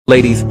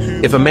Ladies,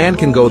 if a man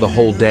can go the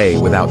whole day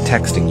without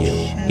texting you,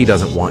 he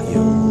doesn't want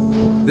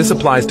you. This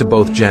applies to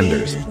both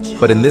genders,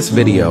 but in this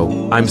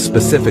video, I'm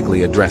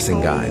specifically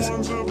addressing guys.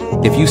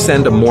 If you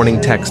send a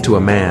morning text to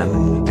a man,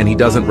 and he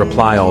doesn't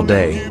reply all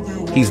day,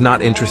 he's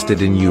not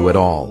interested in you at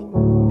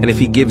all. And if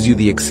he gives you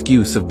the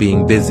excuse of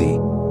being busy,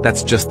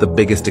 that's just the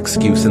biggest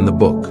excuse in the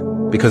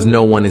book, because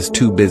no one is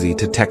too busy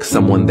to text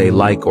someone they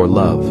like or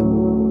love.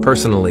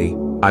 Personally,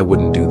 I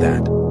wouldn't do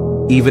that.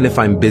 Even if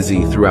I'm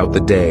busy throughout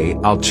the day,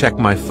 I'll check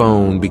my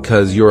phone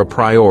because you're a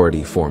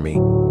priority for me.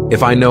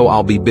 If I know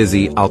I'll be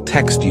busy, I'll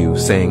text you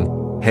saying,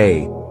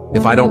 "Hey,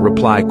 if I don't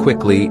reply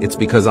quickly, it's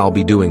because I'll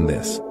be doing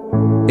this."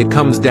 It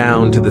comes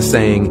down to the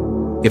saying,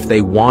 if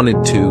they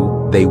wanted to,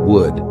 they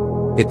would.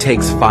 It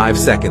takes 5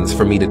 seconds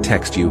for me to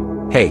text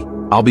you, "Hey,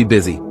 I'll be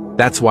busy.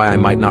 That's why I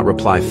might not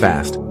reply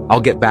fast.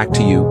 I'll get back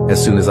to you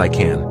as soon as I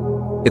can."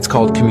 It's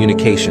called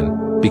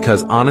communication,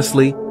 because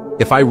honestly,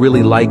 if I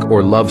really like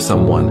or love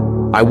someone,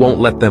 I won't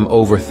let them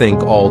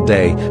overthink all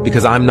day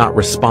because I'm not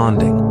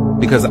responding,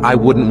 because I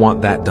wouldn't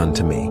want that done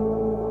to me.